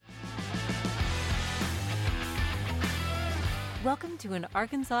Welcome to an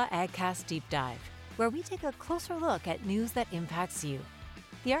Arkansas AgCast Deep Dive, where we take a closer look at news that impacts you.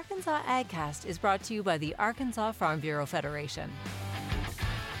 The Arkansas AgCast is brought to you by the Arkansas Farm Bureau Federation.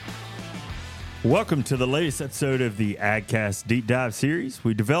 Welcome to the latest episode of the AgCast Deep Dive series.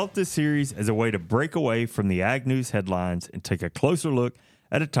 We developed this series as a way to break away from the ag news headlines and take a closer look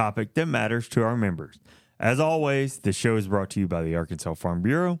at a topic that matters to our members. As always, the show is brought to you by the Arkansas Farm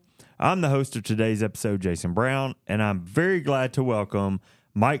Bureau. I'm the host of today's episode, Jason Brown, and I'm very glad to welcome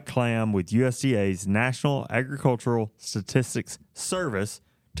Mike Klamm with USDA's National Agricultural Statistics Service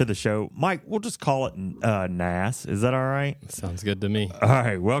to the show. Mike, we'll just call it NAS. Is that all right? Sounds good to me. All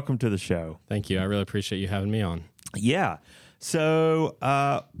right. Welcome to the show. Thank you. I really appreciate you having me on. Yeah. So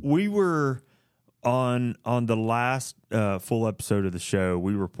we were on the last full episode of the show,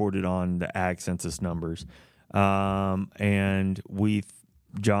 we reported on the Ag Census numbers. And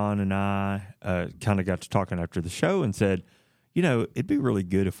John and I kind of got to talking after the show and said, you know, it'd be really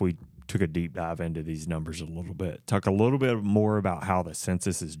good if we took a deep dive into these numbers a little bit, talk a little bit more about how the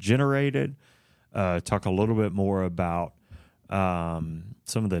census is generated, talk a little bit more about some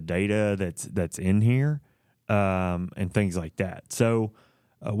of the data that's in here, and things like that. So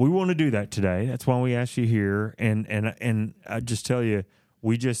we want to do that today. That's why we asked you here. And I just tell you,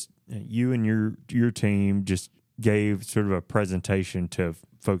 you and your team just gave sort of a presentation to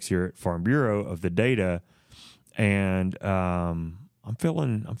folks here at Farm Bureau of the data, and I'm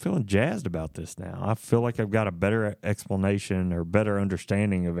feeling jazzed about this now. I feel like I've got a better explanation or better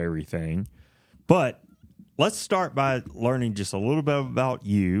understanding of everything. But let's start by learning just a little bit about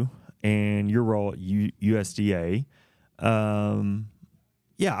you and your role at USDA.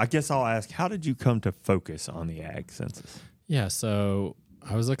 Yeah, I guess I'll ask, how did you come to focus on the Ag Census? Yeah, so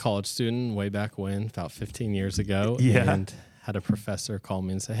I was a college student way back when, about 15 years ago, and had a professor call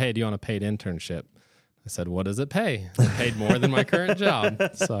me and say, hey, do you want a paid internship? I said, what does it pay? It paid more than my current job.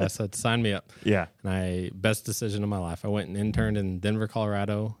 So I said, sign me up. Yeah. And best decision of my life. I went and interned in Denver,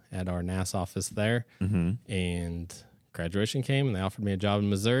 Colorado at our NAS office there. Mm-hmm. And graduation came and they offered me a job in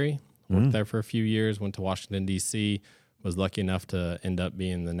Missouri. Worked there for a few years, went to Washington, D.C., was lucky enough to end up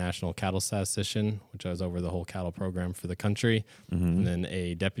being the national cattle statistician, which I was over the whole cattle program for the country. Mm-hmm. And then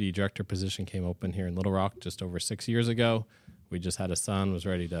a deputy director position came open here in Little Rock just over 6 years ago. We just had a son, was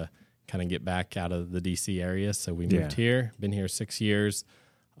ready to kind of get back out of the D.C. area. So we moved here, been here 6 years.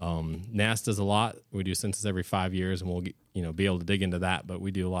 NAS does a lot. We do census every 5 years, and we'll be able to dig into that. But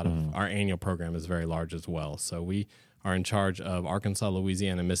we do a lot of our annual program is very large as well. So we are in charge of Arkansas,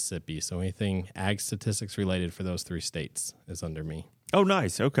 Louisiana, Mississippi. So anything ag statistics related for those three states is under me. Oh,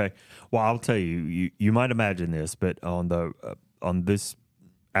 nice. Okay. Well, I'll tell you, you might imagine this, but on this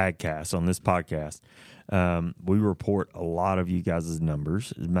AgCast, on this podcast, we report a lot of you guys'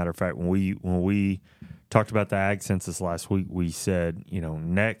 numbers. As a matter of fact, when we talked about the Ag Census last week, we said,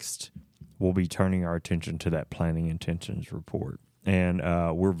 next we'll be turning our attention to that planning intentions report. And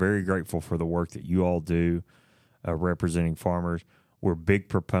we're very grateful for the work that you all do representing farmers. We're big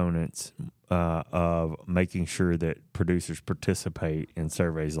proponents of making sure that producers participate in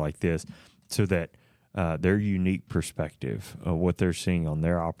surveys like this so that their unique perspective of what they're seeing on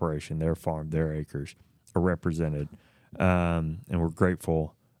their operation, their farm, their acres are represented. And we're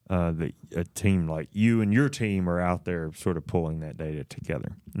grateful that a team like you and your team are out there sort of pulling that data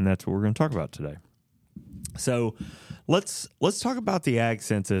together. And that's what we're going to talk about today. So let's talk about the Ag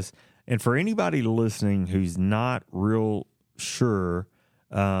Census. And for anybody listening who's not real sure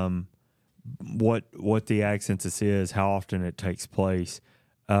what the Ag Census is, how often it takes place,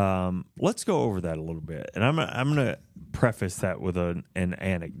 let's go over that a little bit. And I'm going to preface that with an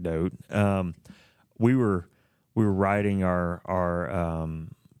anecdote. We were writing our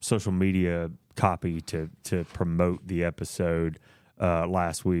social media copy to promote the episode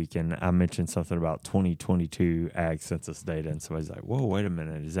last week, and I mentioned something about 2022 Ag Census data, and somebody's like, "Whoa, wait a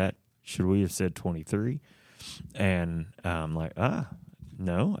minute, should we have said 23?" And I'm like,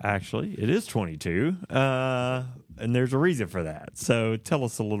 no, actually, it is 22, and there's a reason for that. So tell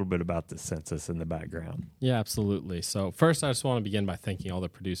us a little bit about the census in the background. Yeah, absolutely. So first, I just want to begin by thanking all the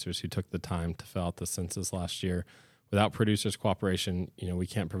producers who took the time to fill out the census last year. Without producers' cooperation, we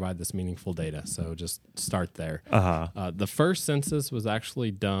can't provide this meaningful data. So just start there. The first census was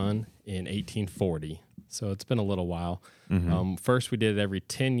actually done in 1840. So it's been a little while. Mm-hmm. First, we did it every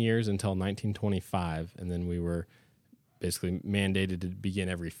 10 years until 1925, and then we were basically mandated to begin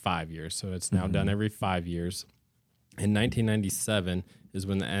every 5 years. So it's now done every 5 years. In 1997 is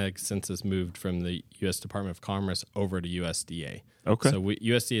when the Ag Census moved from the U.S. Department of Commerce over to USDA. Okay. So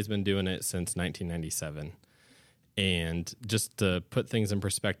USDA has been doing it since 1997. And just to put things in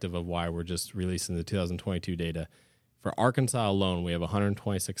perspective of why we're just releasing the 2022 data, For Arkansas alone, we have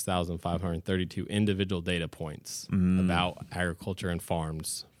 126,532 individual data points about agriculture and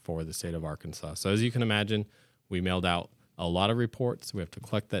farms for the state of Arkansas. So as you can imagine, we mailed out a lot of reports. We have to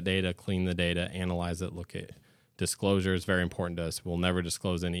collect that data, clean the data, analyze it, look at disclosure is very important to us. We'll never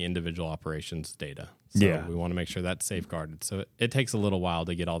disclose any individual operations data. So we want to make sure that's safeguarded. So it takes a little while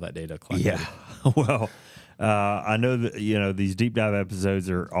to get all that data collected. Yeah. Well, I know that, these deep dive episodes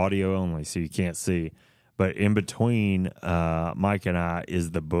are audio only, so you can't see. But in between Mike and I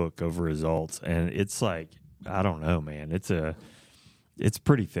is the book of results, and it's like, I don't know, man. It's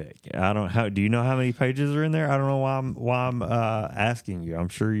pretty thick. Do you know how many pages are in there? I don't know why I'm asking you. I'm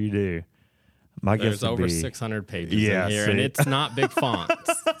sure you do. There's over 600 pages in here, and it's not big font.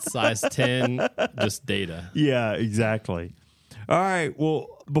 Size 10, just data. Yeah, exactly. All right.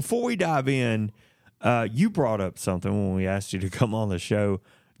 Well, before we dive in, you brought up something when we asked you to come on the show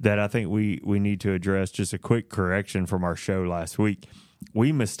that I think we need to address. Just a quick correction from our show last week.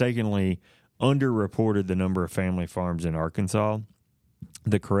 We mistakenly underreported the number of family farms in Arkansas.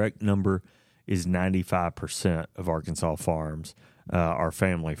 The correct number is 95% of Arkansas farms are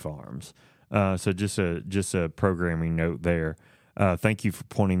family farms. So just a programming note there. Thank you for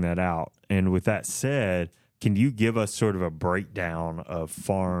pointing that out. And with that said, can you give us sort of a breakdown of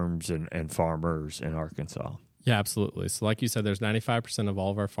farms and farmers in Arkansas? Yeah, absolutely. So like you said, there's 95% of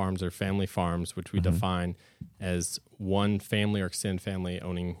all of our farms are family farms, which we define as one family or extended family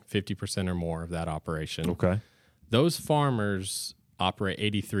owning 50% or more of that operation. Okay. Those farmers operate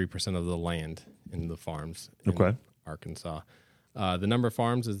 83% of the land in the farms in Arkansas. The number of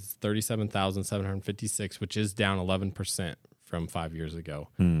farms is 37,756, which is down 11% from 5 years ago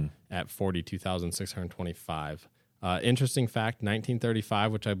at 42,625. Interesting fact,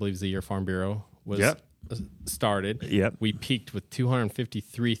 1935, which I believe is the year Farm Bureau was started, we peaked with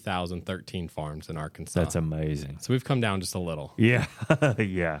 253,013 farms in Arkansas. That's amazing. So we've come down just a little. Yeah,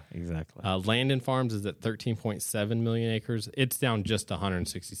 yeah, exactly. Land in farms is at 13.7 million acres. It's down just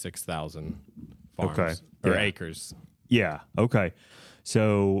 166,000 farms or acres. Yeah, okay.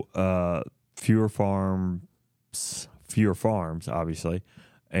 So fewer farms, obviously,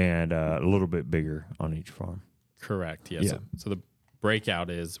 and a little bit bigger on each farm. Correct, yes. Yeah. So the breakout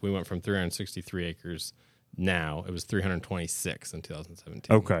is we went from 363 acres. Now it was 326 in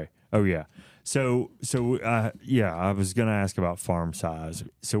 2017. Okay. Oh yeah. So I was going to ask about farm size.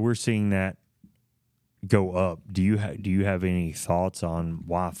 So we're seeing that go up. Do you have any thoughts on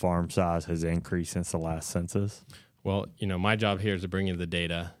why farm size has increased since the last census? Well, my job here is to bring you the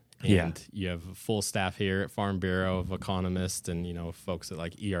data. And you have a full staff here at Farm Bureau of economists and, folks at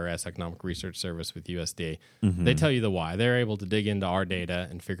like ERS, Economic Research Service with USDA. They tell you the why. They're able to dig into our data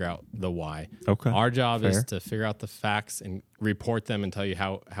and figure out the why. Okay. Our job is to figure out the facts and report them and tell you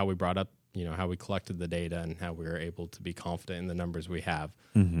how we brought up, how we collected the data and how we were able to be confident in the numbers we have.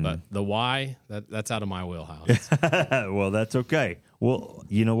 But the why, that's out of my wheelhouse. Well, that's okay. Well,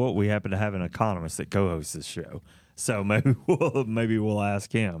 you know what? We happen to have an economist that co-hosts this show. So maybe we'll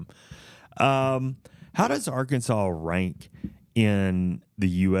ask him. How does Arkansas rank in the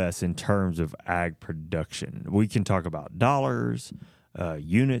U.S. in terms of ag production? We can talk about dollars,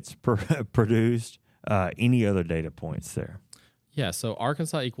 units produced, any other data points there. Yeah, so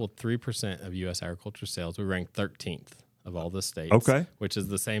Arkansas equaled 3% of U.S. agriculture sales. We ranked 13th of all the states, which is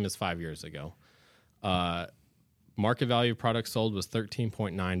the same as 5 years ago. Market value of products sold was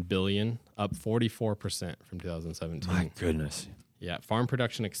 $13.9 billion, up 44% from 2017. My goodness. Yeah, farm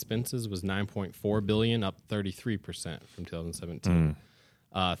production expenses was $9.4 billion, up 33% from 2017.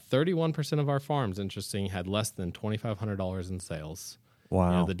 31% of our farms, interesting, had less than $2,500 in sales.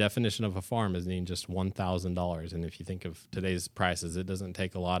 Wow. The definition of a farm is needing just $1,000. And if you think of today's prices, it doesn't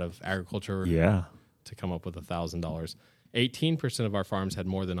take a lot of agriculture to come up with $1,000. 18% of our farms had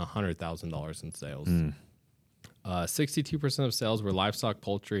more than $100,000 in sales. 62% of sales were livestock,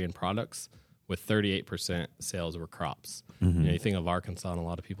 poultry, and products, with 38% sales were crops. You think of Arkansas, and a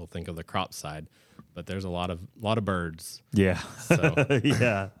lot of people think of the crop side, but there's a lot of birds. Yeah. So,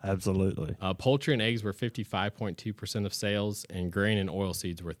 yeah, absolutely. Poultry and eggs were 55.2% of sales, and grain and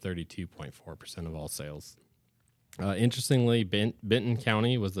oilseeds were 32.4% of all sales. Interestingly, Benton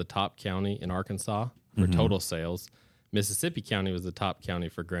County was the top county in Arkansas for total sales. Mississippi County was the top county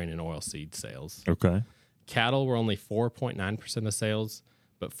for grain and oilseed sales. Okay. Cattle were only 4.9% of sales,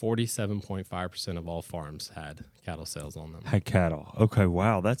 but 47.5% of all farms had cattle sales on them. Had cattle. Okay,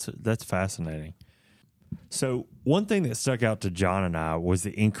 wow, that's fascinating. So one thing that stuck out to John and I was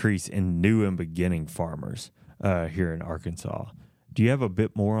the increase in new and beginning farmers here in Arkansas. Do you have a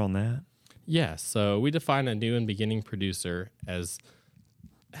bit more on that? Yeah, so we define a new and beginning producer as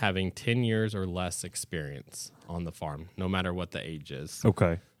having 10 years or less experience on the farm, no matter what the age is.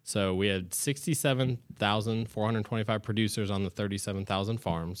 Okay. So we had 67,425 producers on the 37,000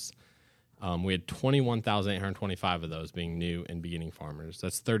 farms. We had 21,825 of those being new and beginning farmers.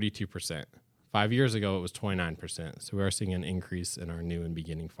 That's 32%. 5 years ago, it was 29%. So we are seeing an increase in our new and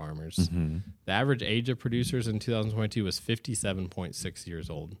beginning farmers. Mm-hmm. The average age of producers in 2022 was 57.6 years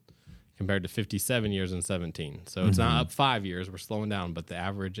old, compared to 57 years in 17. So it's not up 5 years. We're slowing down, but the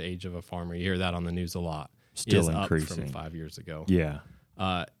average age of a farmer, you hear that on the news a lot, Still is increasing. up from 5 years ago. Yeah.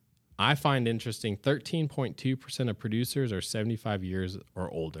 I find interesting 13.2% of producers are 75 years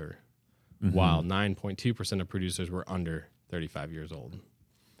or older, while 9.2% of producers were under 35 years old.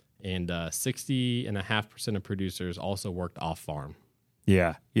 And 60.5% of producers also worked off farm.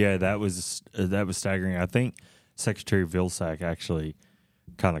 Yeah. That was staggering. I think Secretary Vilsack actually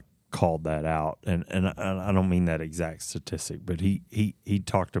kind of called that out, and I don't mean that exact statistic, but he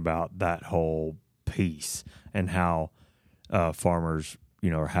talked about that whole piece and how farmers,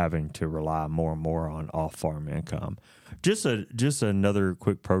 are having to rely more and more on off-farm income. Just another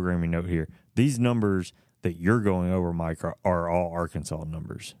quick programming note here. These numbers that you're going over, Mike, are all Arkansas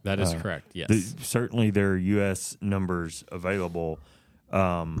numbers. That is correct, yes. Certainly there are U.S. numbers available,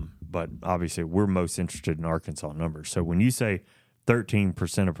 but obviously we're most interested in Arkansas numbers. So when you say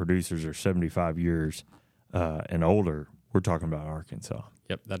 13% of producers are 75 years and older, we're talking about Arkansas.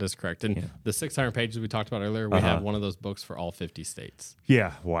 Yep, that is correct. And the 600 pages we talked about earlier, we have one of those books for all 50 states.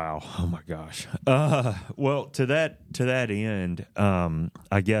 Yeah, wow. Oh my gosh. Well, to that end,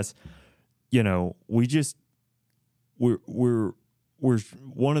 I guess we're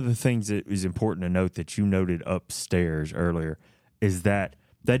one of the things that is important to note that you noted upstairs earlier is that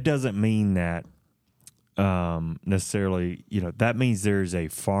doesn't mean that necessarily, that means there's a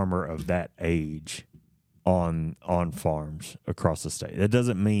farmer of that age on farms across the state. That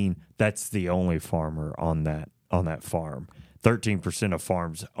doesn't mean that's the only farmer on that farm. 13% of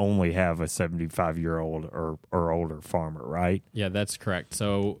farms only have a 75-year-old or older farmer, right? Yeah, that's correct.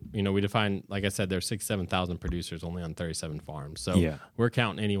 So, we define, like I said, there's 7,000 producers only on 37 farms. So we're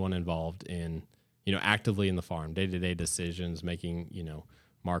counting anyone involved in, actively in the farm, day-to-day decisions, making,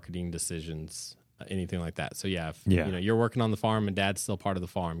 marketing decisions, anything like that. So if you're working on the farm and dad's still part of the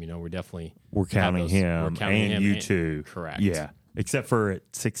farm, we're counting him and you too. Correct. Yeah. Except for at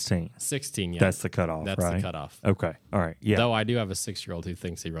 16. 16, yeah. That's the cutoff, That's right? the cutoff. Okay. All right. Yeah. Though I do have a 6-year-old who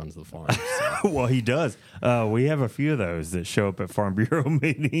thinks he runs the farm. So. Well, he does. We have a few of those that show up at Farm Bureau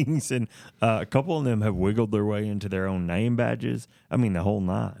meetings, and a couple of them have wiggled their way into their own name badges. I mean, the whole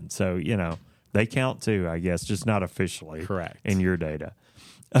nine. So, they count too, I guess, just not officially. Correct. In your data.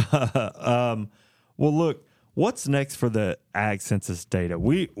 Well, look, what's next for the Ag Census data?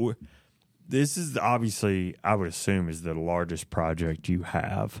 This is obviously, I would assume, is the largest project you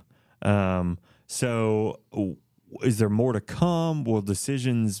have. So is there more to come? Will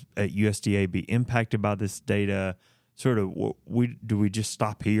decisions at USDA be impacted by this data? Sort of, do we just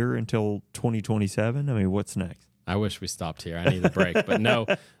stop here until 2027? I mean, what's next? I wish we stopped here. I need a break. But no,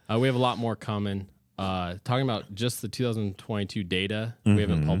 we have a lot more coming. Talking about just the 2022 data, we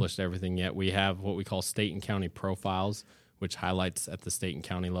haven't published everything yet. We have what we call state and county profiles, which highlights at the state and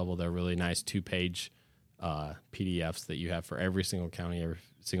county level. They're really nice 2-page PDFs that you have for every single county, every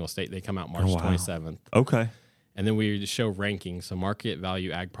single state. They come out March 27th. Okay. And then we show rankings. So market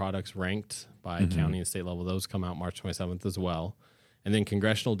value ag products ranked by county and state level. Those come out March 27th as well. And then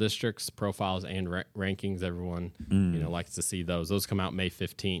congressional districts, profiles, and rankings. Everyone likes to see those. Those come out May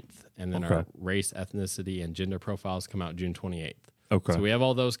 15th. And then our race, ethnicity, and gender profiles come out June 28th. Okay. So we have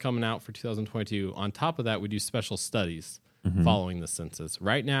all those coming out for 2022. On top of that, we do special studies following the census.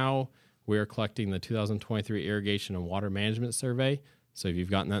 Right now, we are collecting the 2023 Irrigation and Water Management Survey. So if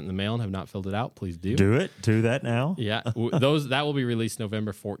you've gotten that in the mail and have not filled it out, please do. Do it. Do that now. Yeah. That will be released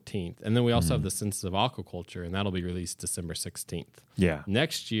November 14th. And then we also have the Census of Aquaculture, and that'll be released December 16th. Yeah.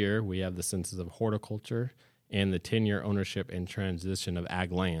 Next year, we have the Census of Horticulture and the 10-year ownership and transition of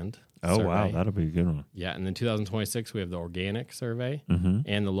ag land. Oh, survey. wow. That'll be a good one. Yeah. And then 2026, we have the organic survey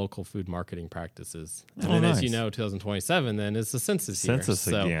and the local food marketing practices. And then, nice. As you know, 2027 then is the census year. Census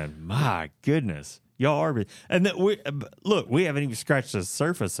again. My goodness. Y'all are. And then we haven't even scratched the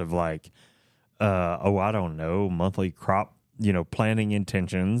surface of I don't know, monthly crop, planting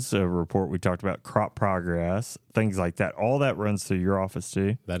intentions, a report we talked about, crop progress, things like that. All that runs through your office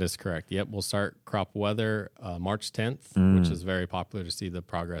too? That is correct. Yep. We'll start crop weather March 10th, which is very popular to see the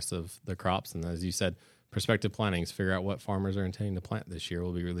progress of the crops. And as you said, prospective plantings, figure out what farmers are intending to plant this year,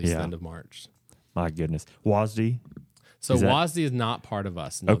 will be released end of March. My goodness. WASD? So WASD is not part of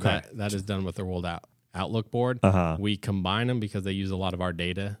us. No, okay. That is done with the World Outlook board. We combine them because they use a lot of our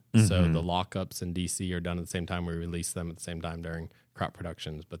data. So the lockups in DC are done at the same time. We release them at the same time during crop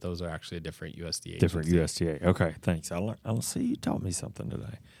productions, but those are actually a different USDA. Different agency. USDA. Okay, thanks. I'll see you taught me something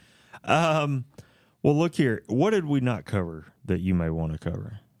today. Well, look here. What did we not cover that you may want to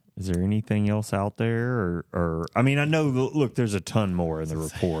cover? Is there anything else out there? Or I mean, I know, look, there's a ton more in the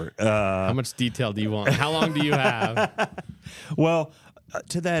report. How much detail do you want? How long do you have? Well,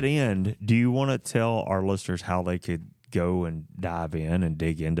 to that end, do you want to tell our listeners how they could go and dive in and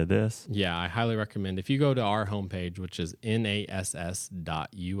dig into this? Yeah, I highly recommend. If you go to our homepage, which is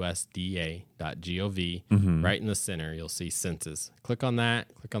nass.usda.gov, right in the center, you'll see census. Click on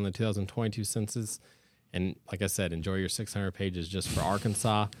that. Click on the 2022 census. And like I said, enjoy your 600 pages just for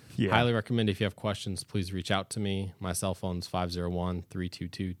Arkansas. Yeah. Highly recommend. If you have questions, please reach out to me. My cell phone's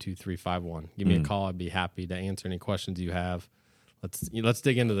 501-322-2351. Give me a call. I'd be happy to answer any questions you have. Let's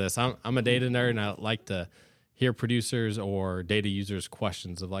dig into this. I'm a data nerd, and I like to hear producers or data users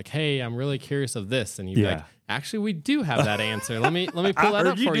questions of like, hey, I'm really curious of this. And you'd be like, actually, we do have that answer. Let me pull that up for you. I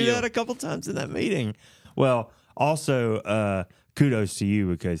heard you do that a couple times in that meeting. Well, also, kudos to you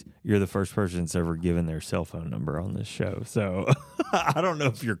because you're the first person that's ever given their cell phone number on this show. So I don't know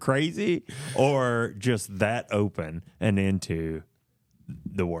if you're crazy or just that open and into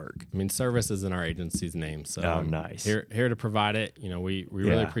the work. I mean, service is in our agency's name. So nice. Here to provide it. You know, we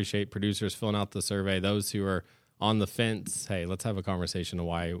really appreciate producers filling out the survey. Those who are on the fence, hey, let's have a conversation of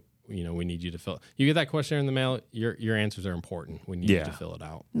why, you know, we need you to fill. You get that questionnaire in the mail, your answers are important. We need you to fill it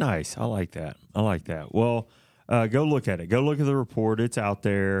out. Nice. I like that. Well, go look at it. Go look at the report. It's out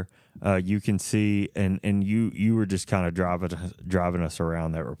there. You can see, and you were just kind of driving us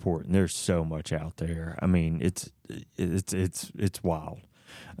around that report, and there's so much out there. I mean, it's wild.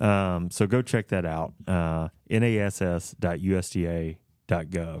 So go check that out.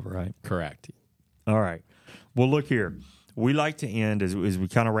 nass.usda.gov, right? Correct. All right. Well, look here. We like to end, as we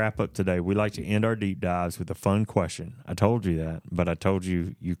kind of wrap up today, we like to end our deep dives with a fun question. I told you that, but I told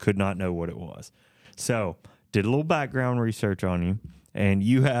you could not know what it was. So did a little background research on you, and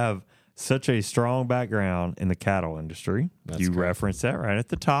you have such a strong background in the cattle industry. That's you correct. referenced that right at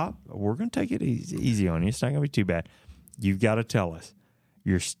the top. We're going to take it easy on you. It's not going to be too bad. You've got to tell us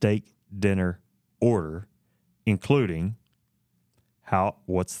your steak dinner order, including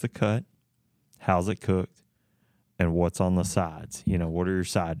what's the cut, how's it cooked, and what's on the sides. You know, what are your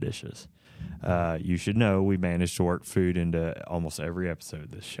side dishes? You should know we managed to work food into almost every episode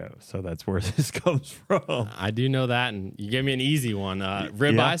of this show. So that's where this comes from. I do know that, and you gave me an easy one.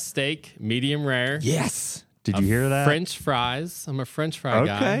 Ribeye steak, medium rare. Yes. Did you hear that? French fries. I'm a French fry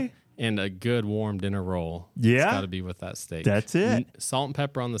guy. And a good warm dinner roll. Yeah. It's got to be with that steak. That's it. Salt and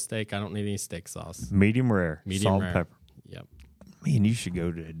pepper on the steak. I don't need any steak sauce. Medium rare. Salt and pepper. Yep. Man, you should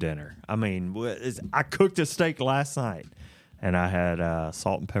go to a dinner. I mean, I cooked a steak last night, and I had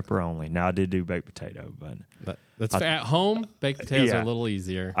salt and pepper only. Now, I did do baked potato, but that's fair. At home, baked potatoes are a little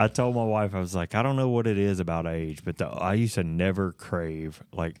easier. I told my wife, I was like, I don't know what it is about age, but I used to never crave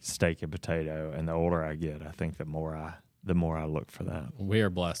like steak and potato, and the older I get, I think the more I look for that. We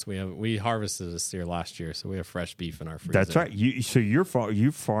are blessed. We harvested this year last year, so we have fresh beef in our freezer. That's right. You're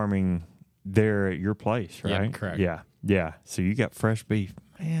farming there at your place, right? Yeah, correct. Yeah. So you got fresh beef,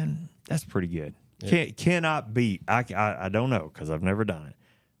 man. That's pretty good. Cannot beat. I don't know because I've never done it.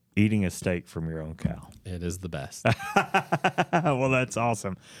 Eating a steak from your own cow. It is the best. Well, that's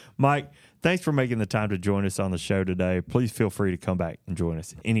awesome, Mike. Thanks for making the time to join us on the show today. Please feel free to come back and join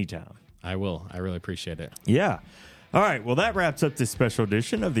us anytime. I will. I really appreciate it. Yeah. All right, well, that wraps up this special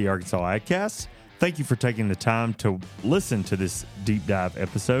edition of the Arkansas AgCast. Thank you for taking the time to listen to this deep dive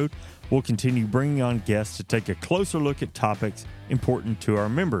episode. We'll continue bringing on guests to take a closer look at topics important to our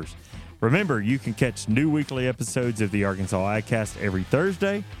members. Remember, you can catch new weekly episodes of the Arkansas AgCast every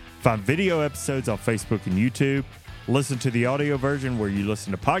Thursday. Find video episodes on Facebook and YouTube. Listen to the audio version where you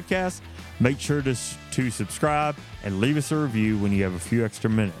listen to podcasts. Make sure to subscribe and leave us a review when you have a few extra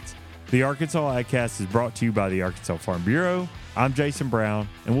minutes. The Arkansas AgCast is brought to you by the Arkansas Farm Bureau. I'm Jason Brown,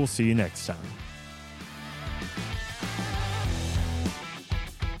 and we'll see you next time.